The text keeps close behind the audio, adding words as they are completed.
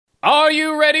Are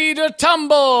you ready to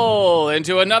tumble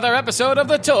into another episode of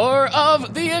the Tour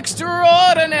of the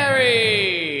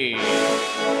Extraordinary?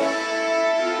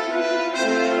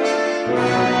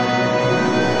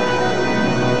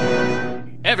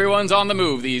 Everyone's on the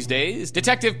move these days.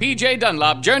 Detective P.J.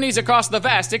 Dunlop journeys across the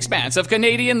vast expanse of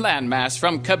Canadian landmass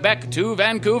from Quebec to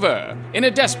Vancouver in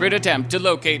a desperate attempt to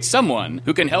locate someone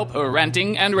who can help her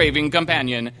ranting and raving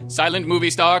companion, silent movie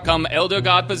star come elder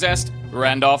god-possessed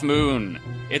Randolph Moon.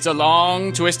 It's a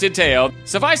long, twisted tale.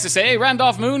 Suffice to say,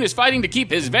 Randolph Moon is fighting to keep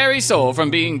his very soul from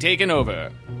being taken over.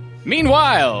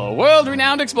 Meanwhile,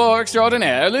 world-renowned explorer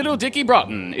extraordinaire Little Dickie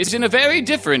Broughton is in a very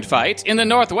different fight in the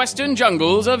northwestern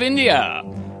jungles of India.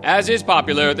 As is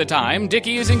popular at the time,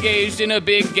 Dickie is engaged in a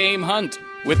big game hunt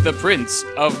with the Prince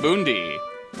of Bundi.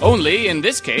 Only, in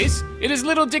this case, it is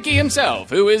Little Dickie himself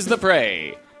who is the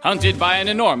prey, hunted by an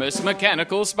enormous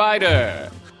mechanical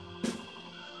spider.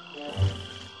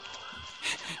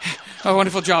 Oh,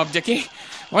 wonderful job, Dickie.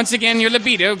 Once again, your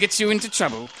libido gets you into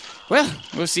trouble. Well,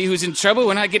 we'll see who's in trouble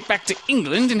when I get back to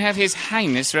England and have His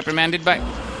Highness reprimanded by...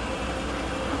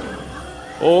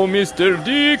 Oh, Mr.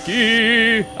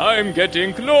 Dickie, I'm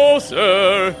getting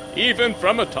closer. Even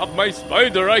from atop my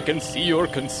spider, I can see your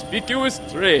conspicuous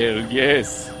trail,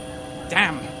 yes.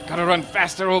 Damn, gotta run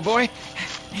faster, old boy.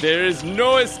 There is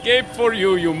no escape for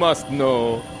you, you must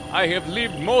know. I have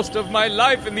lived most of my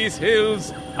life in these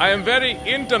hills. I am very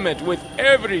intimate with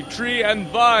every tree and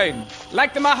vine.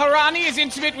 Like the Maharani is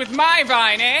intimate with my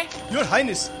vine, eh? Your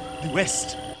Highness, the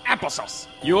West. Applesauce.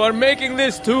 You are making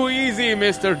this too easy,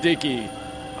 Mr. Dickie.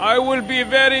 I will be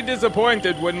very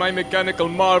disappointed when my mechanical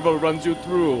marvel runs you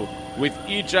through, with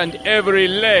each and every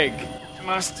leg.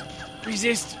 Must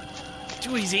resist.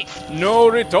 Too easy. No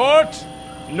retort?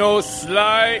 No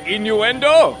sly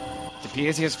innuendo? It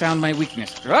appears he has found my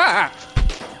weakness. Ah!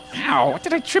 Ow, what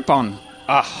did I trip on?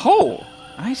 A hole!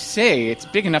 I say, it's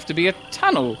big enough to be a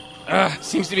tunnel.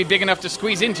 Seems to be big enough to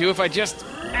squeeze into if I just...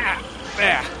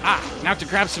 there. Now to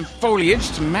grab some foliage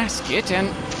to mask it, and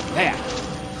there.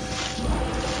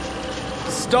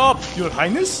 Stop! Your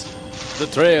Highness? The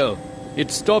trail.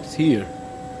 It stops here.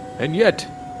 And yet,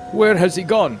 where has he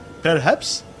gone?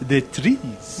 Perhaps the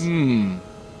trees.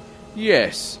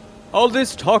 Yes. All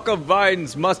this talk of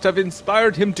vines must have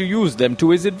inspired him to use them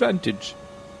to his advantage.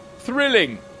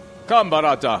 Thrilling! Come,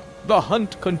 Bharata. The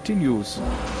hunt continues.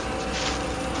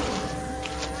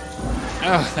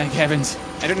 Oh, thank heavens.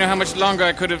 I don't know how much longer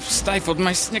I could have stifled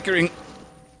my snickering.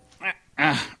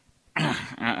 Uh-oh.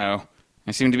 I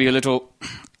seem to be a little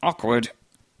awkward.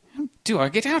 How do I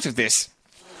get out of this?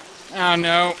 Oh,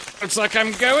 no. Looks like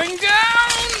I'm going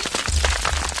down!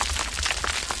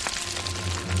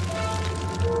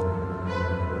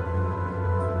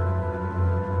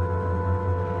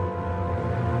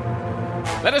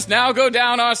 Let us now go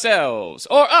down ourselves,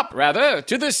 or up, rather,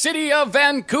 to the city of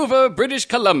Vancouver, British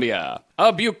Columbia,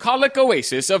 a bucolic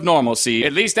oasis of normalcy,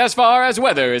 at least as far as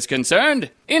weather is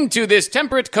concerned. Into this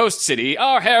temperate coast city,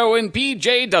 our heroine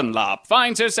P.J. Dunlop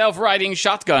finds herself riding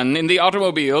shotgun in the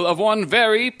automobile of one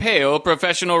very pale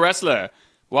professional wrestler,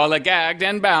 while a gagged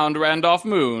and bound Randolph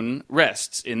Moon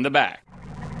rests in the back.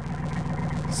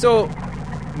 So,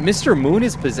 Mr. Moon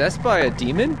is possessed by a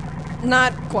demon?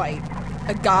 Not quite.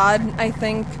 A god, I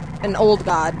think. An old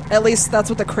god. At least that's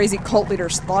what the crazy cult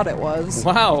leaders thought it was.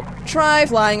 Wow. Try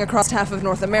flying across half of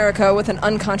North America with an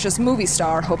unconscious movie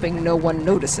star hoping no one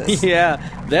notices. Yeah,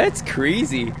 that's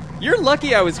crazy. You're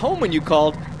lucky I was home when you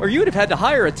called, or you would have had to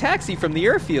hire a taxi from the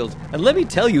airfield. And let me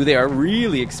tell you, they are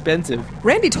really expensive.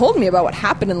 Randy told me about what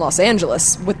happened in Los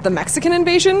Angeles with the Mexican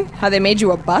invasion, how they made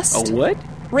you a bust. A what?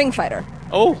 Ring fighter.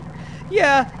 Oh,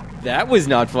 yeah, that was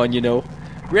not fun, you know.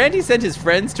 Randy sent his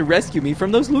friends to rescue me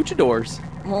from those luchadors.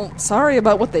 Well, sorry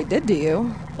about what they did to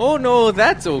you. Oh no,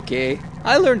 that's okay.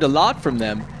 I learned a lot from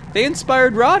them. They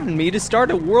inspired Rod and me to start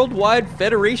a worldwide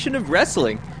federation of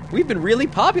wrestling. We've been really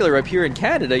popular up here in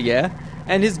Canada, yeah?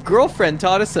 And his girlfriend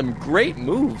taught us some great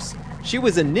moves. She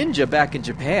was a ninja back in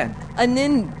Japan. A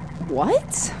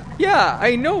what? Yeah,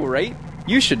 I know, right?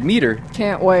 You should meet her.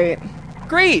 Can't wait.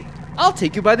 Great! I'll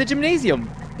take you by the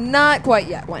gymnasium. Not quite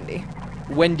yet, Wendy.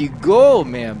 Wendy go,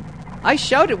 ma'am. I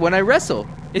shout it when I wrestle.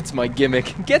 It's my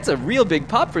gimmick. Gets a real big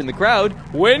pop from the crowd.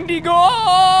 Wendy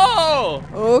go!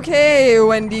 Okay,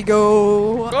 Wendy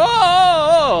go.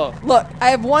 Go! Look, I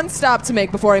have one stop to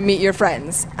make before I meet your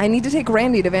friends. I need to take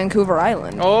Randy to Vancouver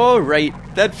Island. Oh, right.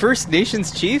 That First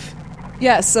Nations chief?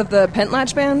 Yes, of the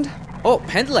Pentlatch Band. Oh,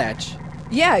 Pentlatch.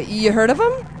 Yeah, you heard of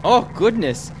them? Oh,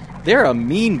 goodness. They're a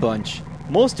mean bunch.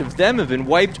 Most of them have been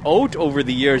wiped out over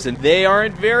the years, and they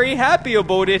aren't very happy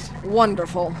about it.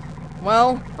 Wonderful.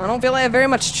 Well, I don't feel I have very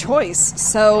much choice,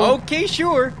 so... Okay,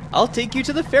 sure. I'll take you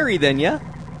to the ferry then, yeah?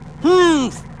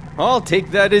 I'll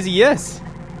take that as a yes.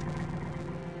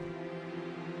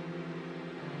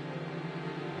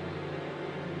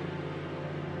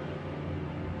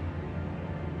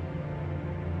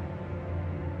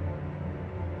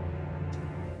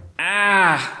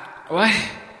 What?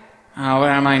 Oh,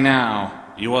 where am I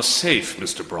now? You are safe,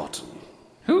 Mr. Broughton.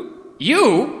 Who?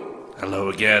 You? Hello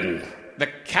again. The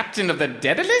captain of the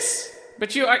Daedalus?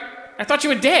 But I thought you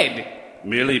were dead.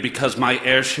 Merely because my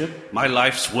airship, my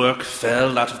life's work,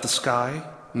 fell out of the sky?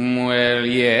 Well,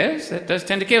 yes, that does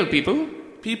tend to kill people.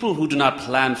 People who do not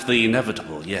plan for the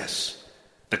inevitable, yes.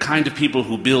 The kind of people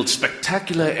who build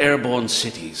spectacular airborne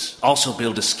cities also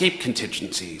build escape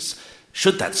contingencies,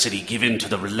 should that city give in to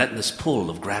the relentless pull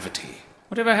of gravity.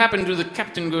 Whatever happened to the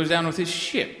captain goes down with his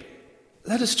ship?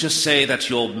 Let us just say that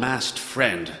your masked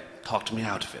friend talked me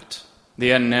out of it.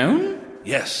 The unknown?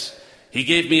 Yes, he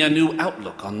gave me a new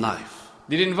outlook on life.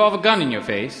 Did it involve a gun in your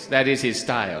face? That is his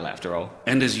style, after all.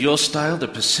 And is your style the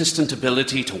persistent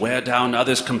ability to wear down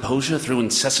others' composure through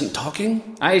incessant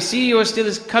talking? I see you are still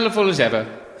as colorful as ever.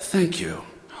 Thank you.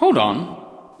 Hold on.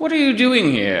 What are you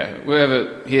doing here,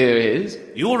 wherever here is?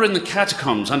 You are in the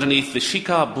catacombs underneath the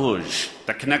Shikar Burj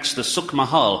that connects the Suk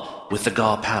Mahal with the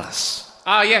Gar Palace.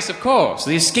 Ah, yes, of course.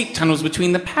 The escape tunnels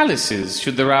between the palaces,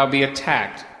 should the Rao be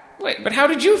attacked. Wait, but how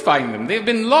did you find them? They've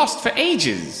been lost for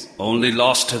ages. Only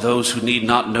lost to those who need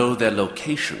not know their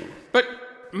location. But,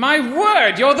 my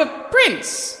word, you're the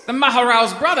prince! The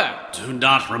Maharal's brother! Do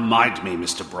not remind me,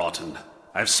 Mr. Broughton.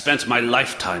 I've spent my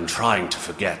lifetime trying to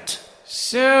forget.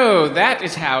 So, that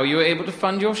is how you were able to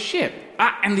fund your ship.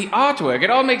 Ah, and the artwork, it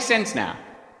all makes sense now.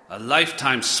 A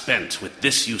lifetime spent with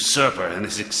this usurper and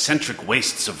his eccentric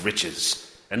wastes of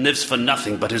riches, and lives for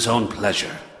nothing but his own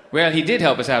pleasure. Well, he did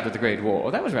help us out with the Great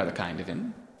War. That was rather kind of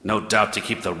him. No doubt to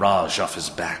keep the Raj off his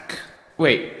back.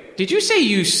 Wait, did you say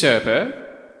usurper?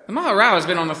 The Maharao has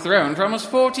been on the throne for almost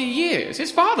 40 years.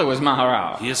 His father was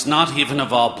Maharao. He is not even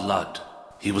of our blood.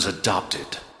 He was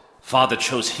adopted. Father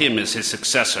chose him as his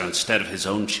successor instead of his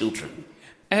own children.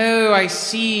 Oh, I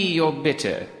see, you're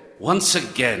bitter. Once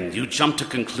again, you jump to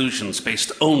conclusions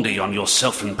based only on your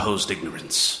self-imposed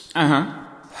ignorance. Uh-huh.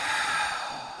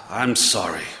 I'm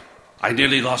sorry. I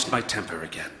nearly lost my temper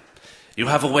again. You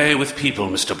have a way with people,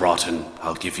 Mr. Broughton.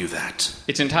 I'll give you that.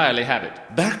 It's entirely habit.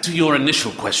 Back to your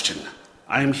initial question.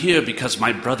 I am here because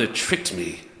my brother tricked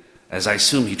me, as I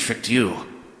assume he tricked you,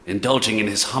 indulging in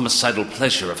his homicidal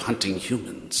pleasure of hunting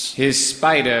humans. His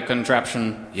spider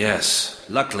contraption. Yes.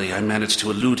 Luckily, I managed to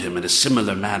elude him in a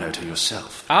similar manner to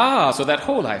yourself. Ah, so that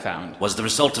hole I found was the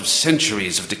result of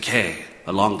centuries of decay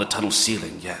along the tunnel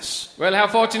ceiling, yes. Well, how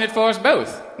fortunate for us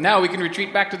both. Now we can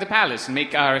retreat back to the palace and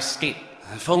make our escape.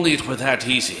 If only it were that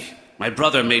easy. My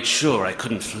brother made sure I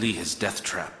couldn't flee his death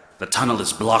trap. The tunnel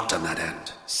is blocked on that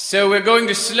end. So we're going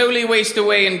to slowly waste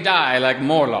away and die like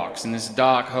Morlocks in this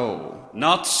dark hole.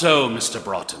 Not so, Mr.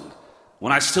 Broughton.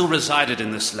 When I still resided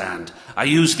in this land, I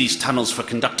used these tunnels for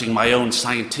conducting my own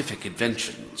scientific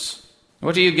inventions.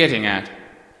 What are you getting at?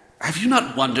 Have you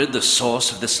not wondered the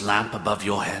source of this lamp above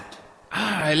your head?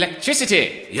 Ah,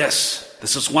 electricity! Yes,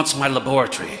 this was once my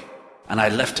laboratory, and I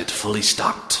left it fully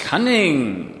stocked.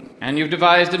 Cunning! And you've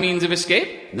devised a means of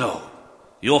escape? No.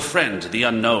 Your friend, the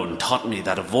Unknown, taught me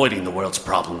that avoiding the world's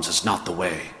problems is not the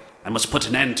way. I must put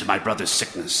an end to my brother's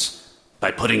sickness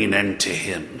by putting an end to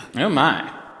him. Oh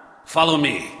my. Follow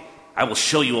me. I will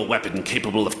show you a weapon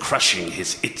capable of crushing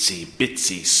his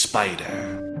itsy-bitsy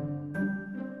spider.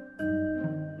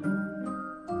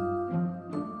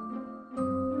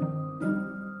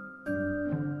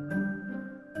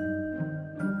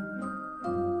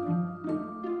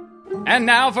 And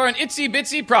now for an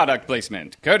itsy-bitsy product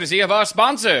placement, courtesy of our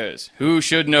sponsors. Who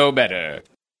should know better?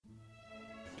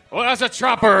 Well, as a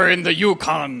trapper in the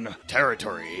Yukon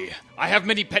territory, I have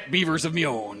many pet beavers of my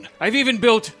own. I've even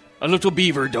built a little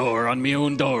beaver door on my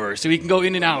own door so he can go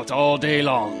in and out all day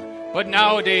long. But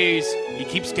nowadays, he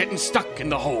keeps getting stuck in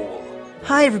the hole.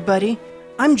 Hi, everybody.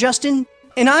 I'm Justin,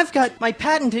 and I've got my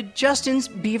patented Justin's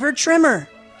Beaver Trimmer.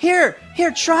 Here,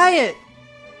 try it.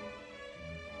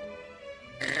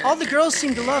 All the girls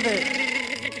seem to love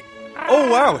it. Oh,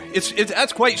 wow.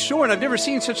 That's quite short. I've never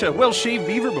seen such a well-shaved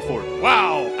beaver before.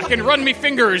 Wow, I can run me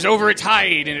fingers over its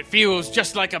hide, and it feels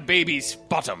just like a baby's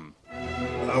bottom.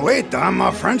 Wait, I'm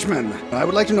a Frenchman. I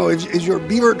would like to know, is your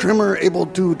beaver trimmer able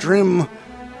to trim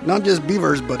not just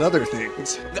beavers, but other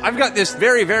things? I've got this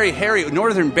very, very hairy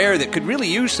northern bear that could really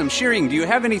use some shearing. Do you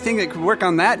have anything that could work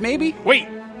on that, maybe? Wait,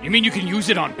 you mean you can use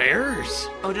it on bears?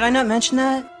 Oh, did I not mention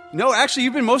that? No, actually,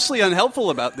 you've been mostly unhelpful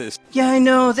about this. Yeah, I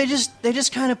know. They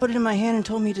just kind of put it in my hand and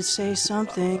told me to say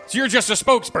something. So you're just a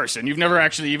spokesperson. You've never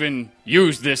actually even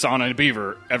used this on a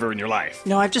beaver ever in your life.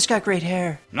 No, I've just got great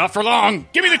hair. Not for long.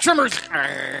 Give me the trimmers.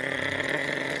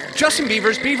 Justin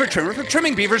Bieber's beaver trimmer for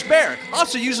trimming beaver's bear.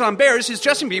 Also used on bears is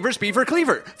Justin Bieber's beaver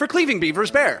cleaver for cleaving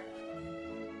beaver's bear.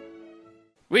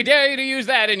 We dare you to use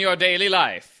that in your daily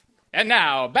life. And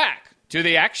now, back to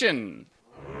the action.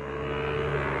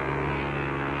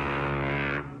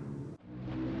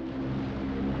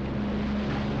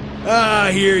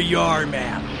 Here you are,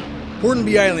 ma'am.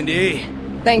 Hornby Island, eh?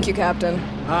 Thank you, Captain.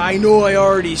 I know I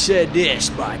already said this,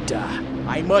 but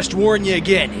I must warn you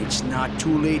again, it's not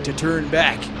too late to turn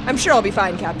back. I'm sure I'll be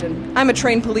fine, Captain. I'm a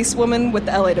trained policewoman with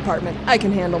the LA department. I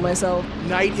can handle myself.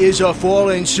 Night is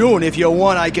a-falling soon. If you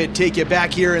want, I could take you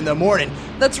back here in the morning.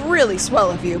 That's really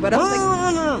swell of you, but I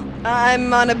don't think...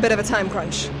 I'm on a bit of a time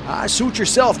crunch. Suit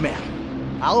yourself,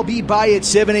 ma'am. I'll be by at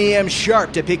 7 a.m.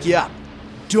 sharp to pick you up.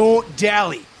 Don't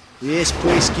dally. This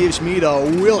place gives me the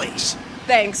willies.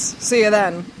 Thanks. See you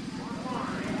then.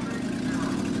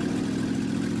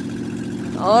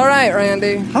 All right,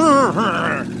 Randy.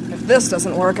 If this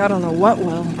doesn't work, I don't know what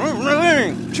will.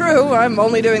 True, I'm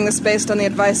only doing this based on the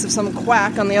advice of some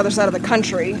quack on the other side of the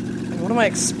country. And what am I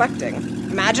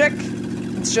expecting? Magic?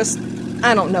 It's just...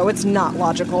 I don't know. It's not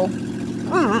logical.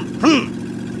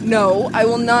 No, I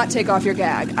will not take off your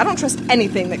gag. I don't trust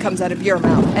anything that comes out of your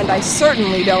mouth, and I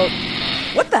certainly don't...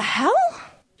 What the hell?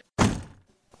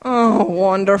 Oh,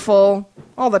 wonderful.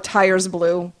 All the tires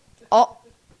blew. All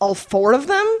four of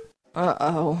them?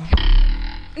 Uh-oh.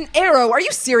 An arrow? Are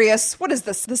you serious? What is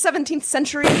this, the 17th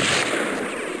century?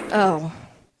 Oh.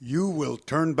 You will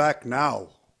turn back now,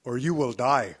 or you will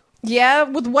die. Yeah,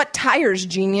 with what tires,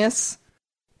 genius?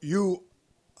 Turn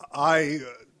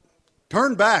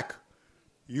back.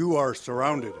 You are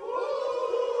surrounded.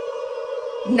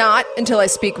 Not until I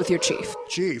speak with your chief.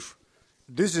 Chief?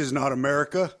 This is not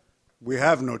America. We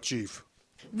have no chief.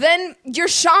 Then you're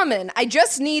shaman. I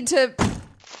just need to...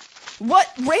 What?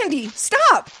 Randy,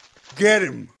 stop! Get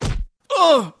him.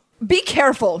 Ugh! Be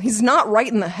careful. He's not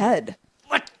right in the head.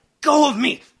 Let go of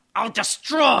me. I'll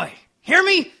destroy. Hear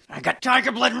me? I got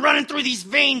tiger blood running through these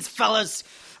veins, fellas.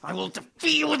 I will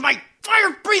defeat you with my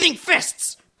fire-breathing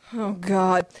fists. Oh,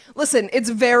 God. Listen, it's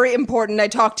very important I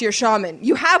talk to your shaman.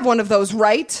 You have one of those,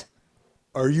 right?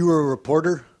 Are you a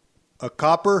reporter? A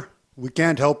copper? We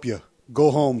can't help you.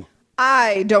 Go home.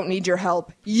 I don't need your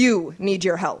help. You need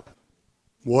your help.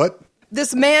 What?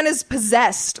 This man is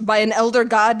possessed by an elder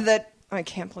god that... I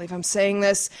can't believe I'm saying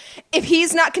this. If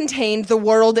he's not contained, the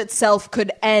world itself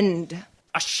could end.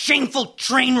 A shameful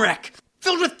train wreck,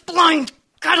 filled with blind,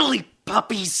 cuddly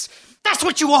puppies. That's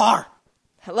what you are.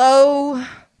 Hello?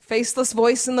 Faceless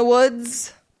voice in the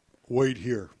woods? Wait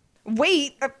here.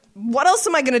 Wait? What else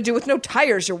am I going to do with no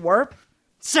tires, you warp?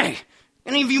 Say,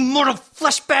 any of you mortal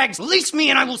flesh bags, release me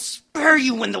and I will spare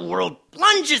you when the world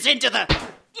plunges into the...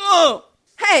 Oh!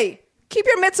 Hey, keep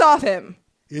your mitts off him.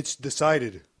 It's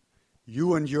decided.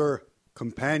 You and your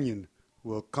companion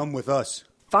will come with us.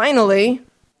 Finally.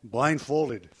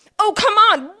 Blindfolded. Oh, come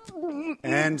on!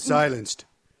 And silenced.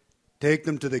 Take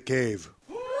them to the cave.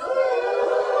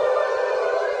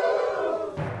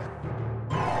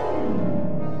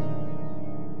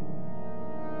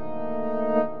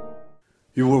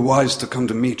 You were wise to come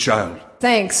to me, child.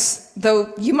 Thanks.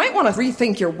 Though you might want to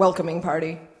rethink your welcoming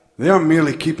party. They are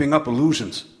merely keeping up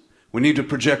illusions. We need to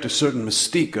project a certain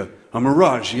mystique, a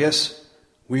mirage, yes?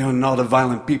 We are not a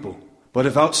violent people. But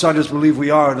if outsiders believe we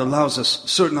are, it allows us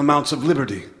certain amounts of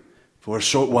liberty. For a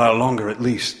short while longer, at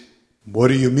least. What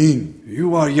do you mean?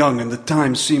 You are young, and the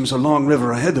time seems a long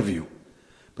river ahead of you.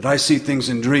 But I see things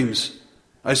in dreams.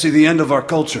 I see the end of our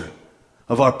culture,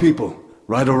 of our people,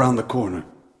 right around the corner.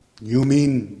 You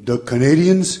mean the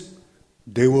Canadians?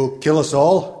 They will kill us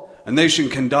all? A nation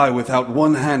can die without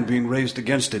one hand being raised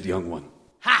against it, young one.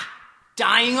 Ha!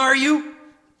 Dying, are you?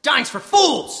 Dying's for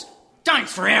fools!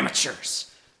 Dying's for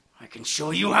amateurs! I can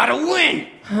show you how to win!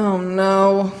 Oh,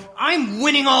 no. I'm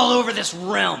winning all over this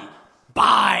realm.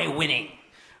 By winning.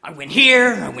 I win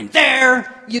here, I win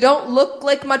there. You don't look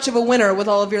like much of a winner with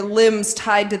all of your limbs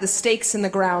tied to the stakes in the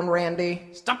ground, Randy.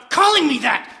 Stop calling me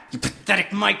that, you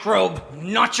pathetic microbe.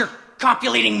 I'm not your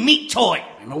copulating meat toy.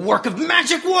 I'm a work of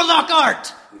magic warlock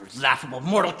art. Your laughable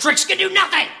mortal tricks can do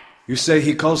nothing. You say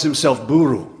he calls himself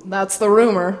Buru. That's the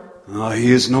rumor.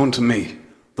 He is known to me,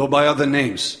 though by other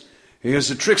names. He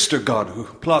is a trickster god who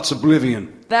plots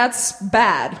oblivion. That's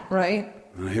bad, right?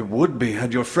 It would be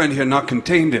had your friend here not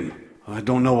contained him. I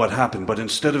don't know what happened, but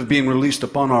instead of being released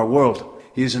upon our world,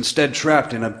 he is instead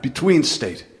trapped in a between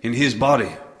state, in his body.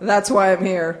 That's why I'm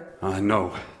here. I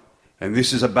know. And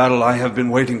this is a battle I have been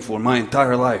waiting for my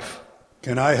entire life.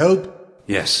 Can I help?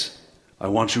 Yes. I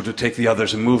want you to take the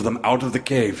others and move them out of the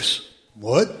caves.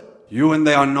 What? You and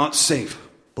they are not safe.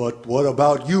 But what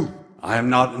about you? I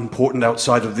am not important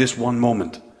outside of this one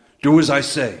moment. Do as I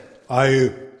say.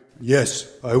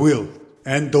 Yes, I will.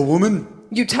 And the woman?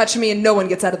 You touch me and no one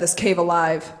gets out of this cave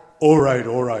alive. All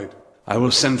right. I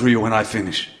will send for you when I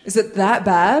finish. Is it that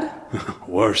bad?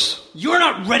 Worse. You're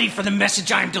not ready for the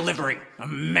message I'm delivering. A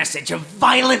message of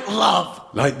violent love.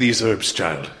 Light these herbs,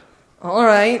 child. All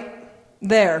right.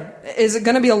 There. Is it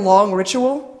going to be a long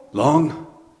ritual? Long?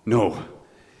 No.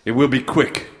 It will be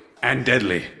quick and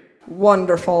deadly.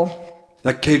 Wonderful.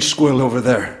 That caged squirrel over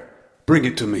there. Bring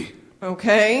it to me.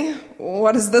 Okay.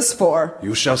 What is this for?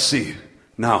 You shall see.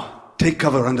 Now, take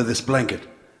cover under this blanket,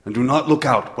 and do not look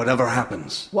out, whatever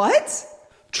happens. What?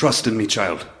 Trust in me,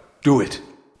 child. Do it.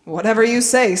 Whatever you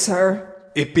say, sir.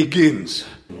 It begins.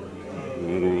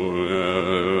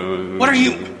 What are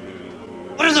you...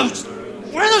 What are those...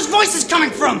 Where are those voices coming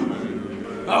from?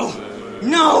 Oh,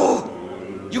 no!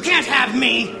 You can't have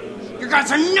me! Your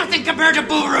gods are nothing compared to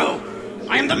Buru!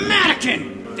 I am the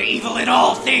mannequin! The evil in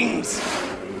all things!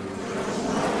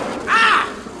 Ah!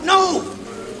 No!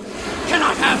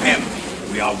 Cannot have him!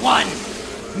 We are one!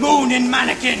 Moon and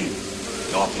mannequin!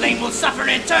 Your plane will suffer an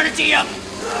eternity of...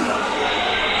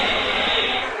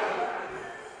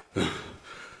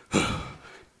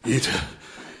 It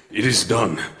is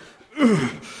done.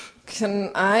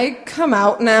 Can I come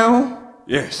out now?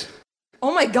 Yes.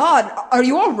 Oh my god, are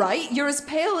you alright? You're as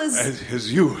pale as...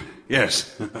 As you,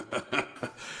 yes.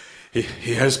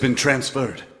 He has been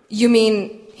transferred. You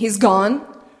mean he's gone?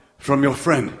 From your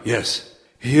friend, yes.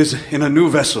 He is in a new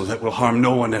vessel that will harm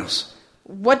no one else.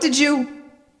 What did you...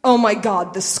 Oh my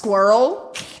god, the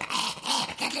squirrel?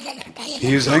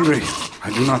 He is angry.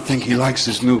 I do not think he likes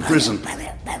his new prison.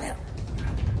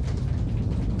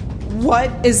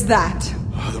 What is that?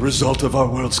 The result of our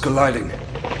worlds colliding.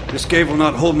 This cave will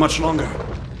not hold much longer.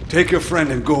 Take your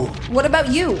friend and go. What about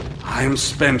you? I am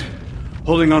spent,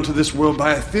 holding onto this world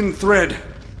by a thin thread.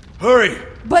 Hurry!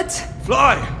 But...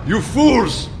 Fly, you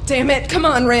fools! Damn it, come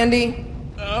on, Randy.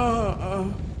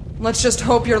 Let's just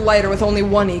hope you're lighter with only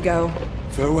one ego.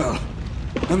 Farewell,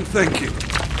 and thank you.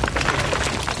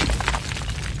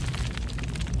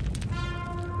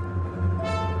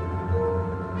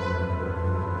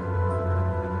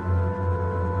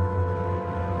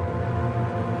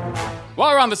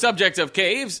 While we're on the subject of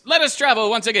caves, let us travel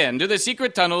once again to the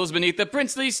secret tunnels beneath the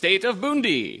princely state of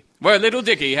Bundi, where little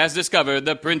Dicky has discovered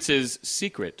the prince's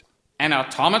secret. An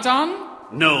automaton?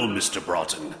 No, Mr.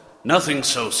 Broughton. Nothing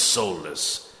so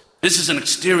soulless. This is an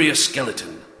exterior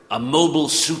skeleton, a mobile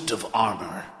suit of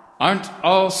armor. Aren't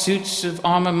all suits of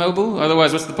armor mobile?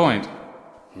 Otherwise, what's the point?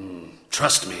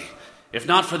 Trust me, if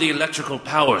not for the electrical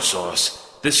power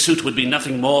source, this suit would be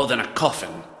nothing more than a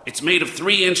coffin. It's made of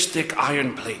 3-inch thick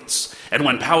iron plates, and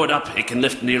when powered up, it can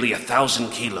lift nearly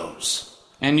 1,000 kilos.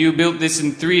 And you built this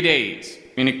in 3 days,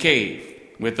 in a cave,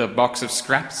 with a box of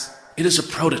scraps? It is a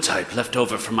prototype left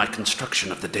over from my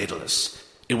construction of the Daedalus.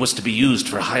 It was to be used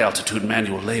for high-altitude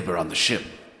manual labor on the ship.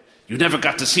 You never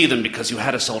got to see them because you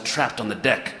had us all trapped on the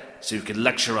deck, so you could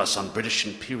lecture us on British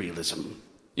imperialism.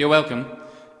 You're welcome.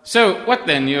 So, what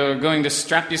then? You're going to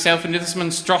strap yourself into this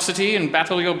monstrosity and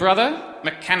battle your brother?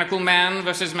 Mechanical man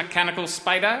versus mechanical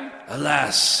spider?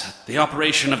 Alas, the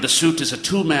operation of the suit is a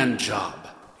two-man job.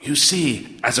 You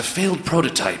see, as a failed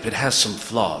prototype, it has some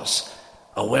flaws.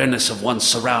 Awareness of one's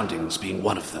surroundings being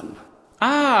one of them.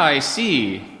 Ah, I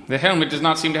see. The helmet does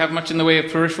not seem to have much in the way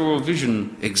of peripheral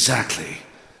vision. Exactly.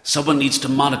 Someone needs to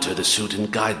monitor the suit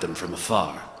and guide them from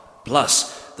afar.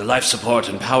 Plus, the life support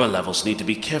and power levels need to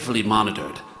be carefully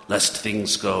monitored, lest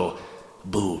things go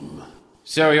boom.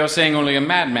 So you're saying only a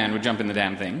madman would jump in the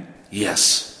damn thing?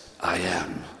 Yes, I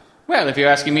am. Well, if you're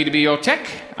asking me to be your tech,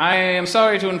 I am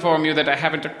sorry to inform you that I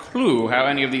haven't a clue how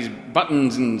any of these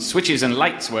buttons and switches and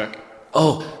lights work.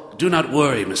 Oh, do not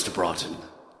worry, Mr. Broughton.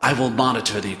 I will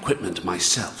monitor the equipment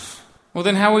myself. Well,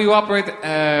 then how will you operate the...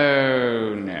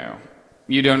 Oh, no.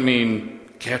 You don't mean...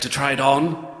 Care to try it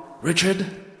on, Richard?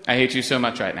 I hate you so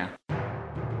much right now.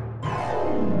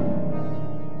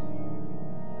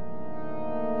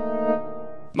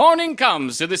 Morning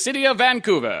comes to the city of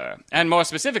Vancouver, and more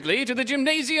specifically to the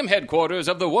gymnasium headquarters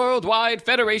of the Worldwide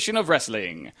Federation of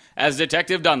Wrestling, as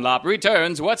Detective Dunlop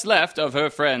returns what's left of her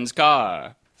friend's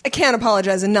car. I can't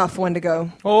apologize enough,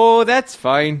 Wendigo. Oh, that's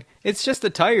fine. It's just the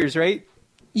tires, right?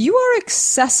 You are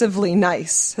excessively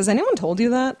nice. Has anyone told you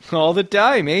that? All the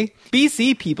time, eh?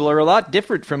 BC people are a lot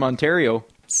different from Ontario.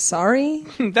 Sorry?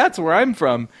 That's where I'm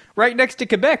from. Right next to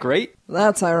Quebec, right?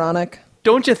 That's ironic.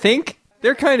 Don't you think?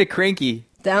 They're kind of cranky.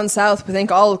 Down south, we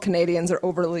think all Canadians are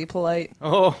overly polite.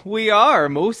 Oh, we are,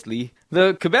 mostly.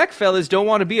 The Quebec fellas don't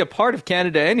want to be a part of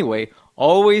Canada anyway,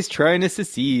 always trying to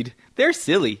secede. They're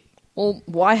silly. Well,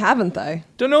 why haven't they?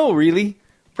 Dunno, really.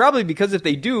 Probably because if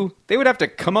they do, they would have to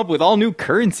come up with all new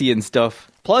currency and stuff.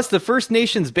 Plus, the First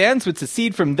Nations bands would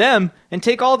secede from them and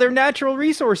take all their natural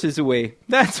resources away.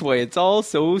 That's why it's all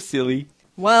so silly.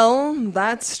 Well,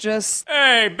 that's just...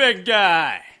 Hey, big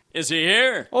guy! Is he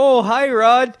here? Oh, hi,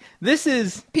 Rod. This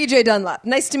is... PJ Dunlap.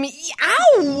 Nice to meet you.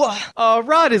 Ow!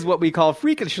 Rod is what we call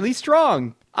freakishly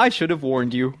strong. I should have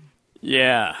warned you.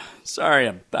 Yeah, sorry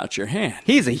about your hand.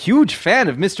 He's a huge fan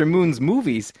of Mr. Moon's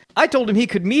movies. I told him he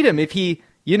could meet him if he,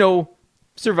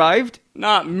 survived.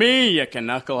 Not me, you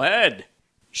knucklehead.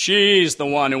 She's the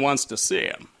one who wants to see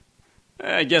him.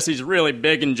 I guess he's really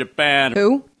big in Japan.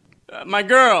 Who? My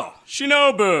girl,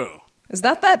 Shinobu. Is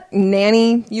that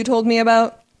nanny you told me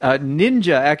about?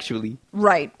 Ninja, actually.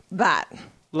 Right, that.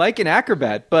 Like an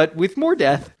acrobat, but with more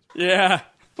death. Yeah,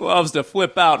 loves to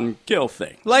flip out and kill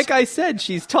things. Like I said,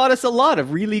 she's taught us a lot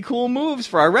of really cool moves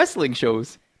for our wrestling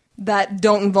shows. That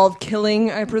don't involve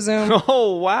killing, I presume?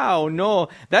 Oh, wow, no.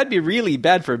 That'd be really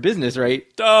bad for business, right?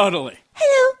 Totally.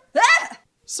 Hello. Ah!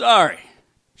 Sorry.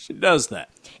 She does that.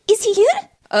 Is he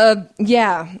here?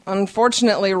 Yeah.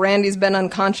 Unfortunately, Randy's been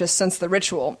unconscious since the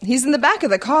ritual. He's in the back of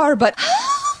the car, but...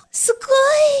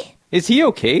 Sugoi! Is he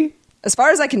okay? As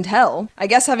far as I can tell, I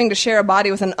guess having to share a body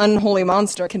with an unholy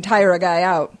monster can tire a guy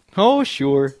out. Oh,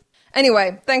 sure.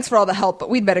 Anyway, thanks for all the help, but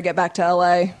we'd better get back to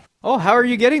L.A. Oh, how are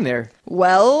you getting there?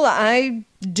 Well, I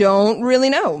don't really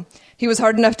know. He was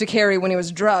hard enough to carry when he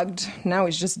was drugged. Now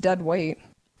he's just dead weight.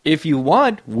 If you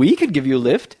want, we could give you a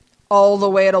lift. All the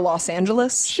way to Los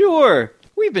Angeles? Sure.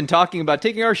 We've been talking about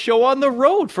taking our show on the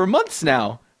road for months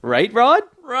now. Right, Rod?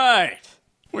 Right.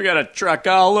 We got a truck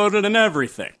all loaded and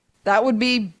everything. That'd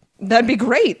be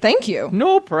great, thank you.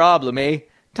 No problem, eh?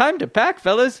 Time to pack,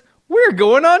 fellas. We're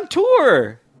going on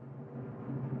tour.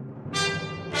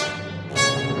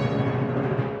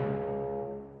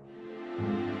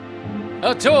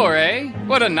 A tour, eh?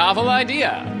 What a novel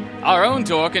idea. Our own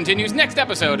tour continues next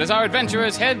episode as our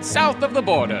adventurers head south of the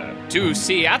border to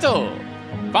Seattle.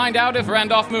 Find out if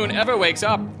Randolph Moon ever wakes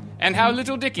up and how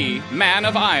Little Dicky, Man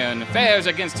of Iron, fares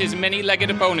against his many-legged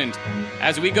opponent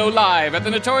as we go live at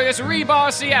the notorious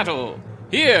Rebar Seattle,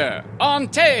 here on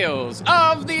Tales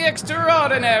of the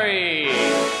Extraordinary.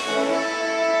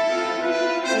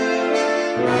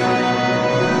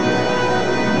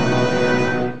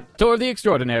 Tour of the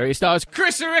Extraordinary stars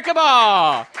Chris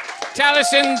Rickabaugh,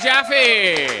 Taliesin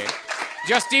Jaffe,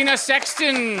 Justina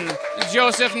Sexton,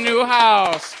 Joseph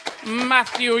Newhouse,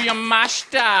 Matthew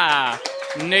Yamashita,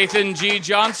 Nathan G.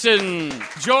 Johnson,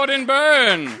 Jordan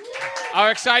Byrne,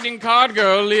 our exciting card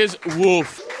girl Liz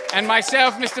Wolfe, and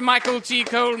myself, Mr. Michael T.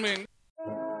 Coleman.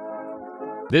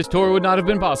 This tour would not have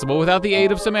been possible without the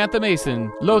aid of Samantha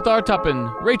Mason, Lothar Tuppen,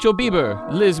 Rachel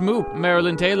Bieber, Liz Moop,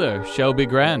 Marilyn Taylor, Shelby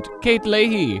Grant, Kate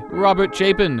Leahy, Robert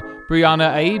Chapin,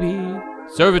 Brianna Aiby,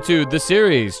 Servitude, the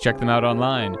series, check them out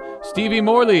online, Stevie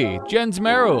Morley, Jens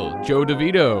Merrill, Joe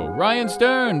DeVito, Ryan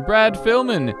Stern, Brad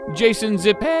Philman, Jason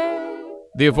Zippe,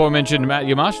 the aforementioned Matt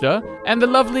Yamashita, and the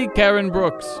lovely Karen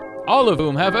Brooks, all of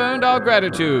whom have earned our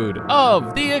gratitude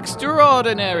of the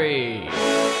Extraordinary.